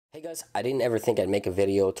Hey guys, I didn't ever think I'd make a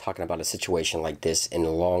video talking about a situation like this in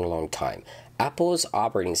a long time. Apple's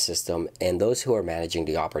operating system and those who are managing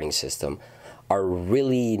the operating system are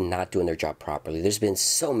really not doing their job properly. There's been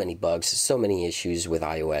so many bugs, so many issues with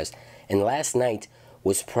iOS, and last night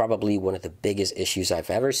was probably one of the biggest issues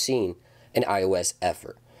I've ever seen in iOS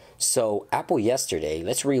ever. So Apple yesterday,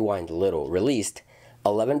 let's rewind a little, released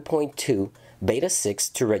 11.2 Beta 6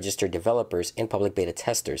 to register developers and public beta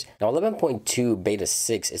testers. Now 11.2 Beta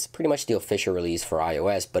 6 is pretty much the official release for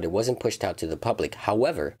iOS, but it wasn't pushed out to the public.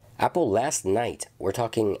 However, Apple last night, we're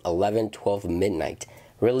talking 11/12 midnight,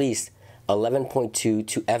 released 11.2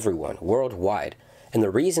 to everyone worldwide. And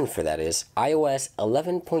the reason for that is iOS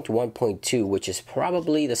 11.1.2, which is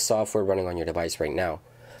probably the software running on your device right now,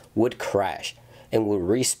 would crash and would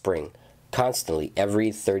respring constantly every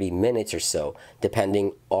 30 minutes or so,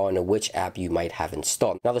 depending on which app you might have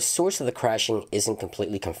installed. Now, the source of the crashing isn't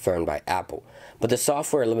completely confirmed by Apple, but the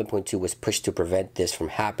software 11.2 was pushed to prevent this from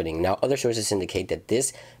happening. Now, other sources indicate that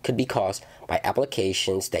this could be caused by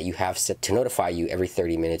applications that you have set to notify you every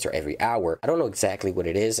 30 minutes or every hour. I don't know exactly what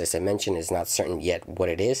it is. As I mentioned, it's not certain yet what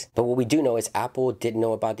it is, but what we do know is Apple did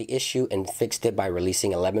know about the issue and fixed it by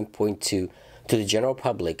releasing 11.2 to the general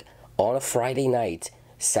public on a Friday night,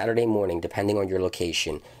 Saturday morning, depending on your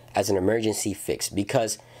location, as an emergency fix,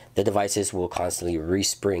 because the devices will constantly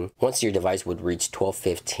respring once your device would reach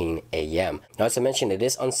 12:15 a.m. Now, as I mentioned, it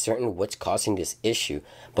is uncertain what's causing this issue,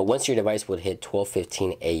 but once your device would hit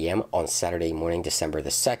 12:15 a.m. on Saturday morning, December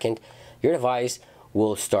the 2nd, your device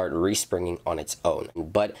will start respringing on its own.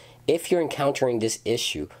 But if you're encountering this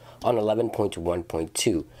issue on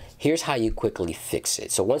 11.1.2, here's how you quickly fix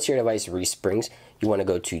it. So once your device resprings, you want to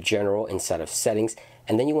go to General instead of Settings,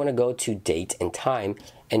 and then you want to go to Date and Time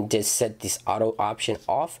and just set this auto option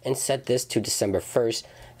off and set this to December 1st,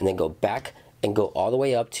 and then go back and go all the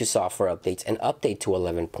way up to software updates and update to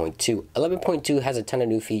 11.2. 11.2 has a ton of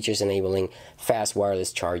new features enabling fast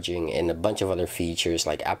wireless charging and a bunch of other features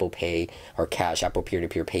like Apple Pay or Cash, Apple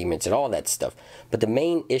peer-to-peer payments, and all that stuff. But the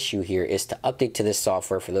main issue here is to update to this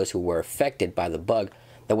software for those who were affected by the bug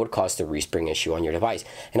that would cause the respring issue on your device.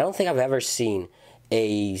 And I don't think I've ever seen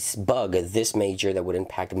a bug this major that would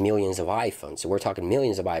impact millions of iPhones. So we're talking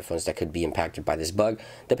millions of iPhones that could be impacted by this bug,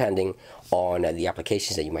 depending on the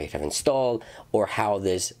applications that you might have installed or how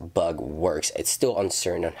this bug works. It's still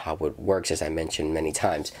uncertain on how it works, as I mentioned many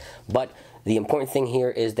times. But the important thing here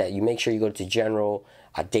is that you make sure you go to General,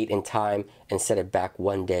 Date and Time, and set it back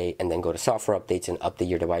one day, and then go to Software Updates and update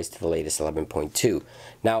your device to the latest 11.2.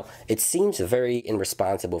 Now, it seems very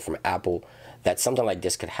irresponsible from Apple that something like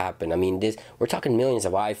this could happen. I mean, we're talking millions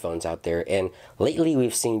of iPhones out there, and lately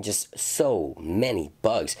we've seen just so many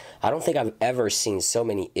bugs. I don't think I've ever seen so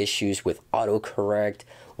many issues with autocorrect,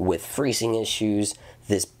 with freezing issues.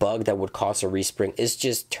 This bug that would cause a respring is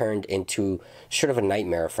just turned into sort of a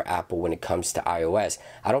nightmare for Apple when it comes to iOS.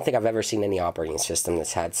 I don't think I've ever seen any operating system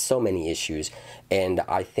that's had so many issues, and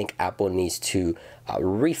I think Apple needs to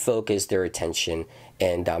refocus their attention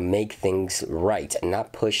and make things right and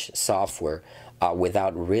not push software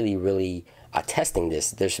without really testing this.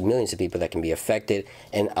 There's millions of people that can be affected,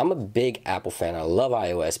 and I'm a big Apple fan. I love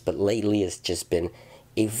iOS, but lately it's just been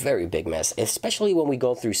a very big mess, especially when we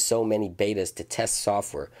go through so many betas to test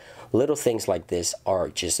software. Little things like this are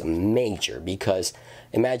just major, because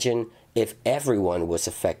imagine if everyone was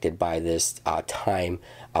affected by this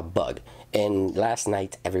bug, and last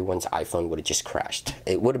night everyone's iPhone would have just crashed.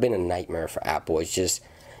 It would have been a nightmare for Apple. It's just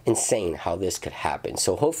insane how this could happen.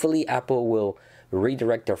 So hopefully Apple will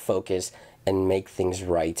redirect their focus and make things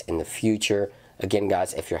right in the future. Again,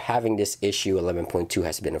 guys, if you're having this issue, 11.2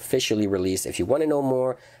 has been officially released. If you want to know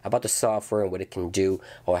more about the software and what it can do,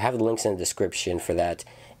 I have the links in the description for that.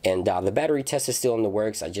 And the battery test is still in the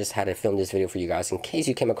works. I just had to film this video for you guys in case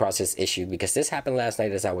you came across this issue, because this happened last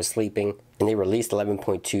night as I was sleeping, and they released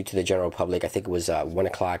 11.2 to the general public. I think it was 1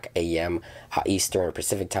 o'clock a.m. Eastern or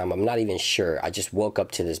Pacific time. I'm not even sure. I just woke up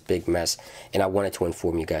to this big mess, and I wanted to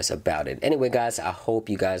inform you guys about it. Anyway, guys, I hope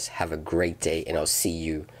you guys have a great day, and I'll see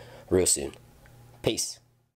you real soon. Peace.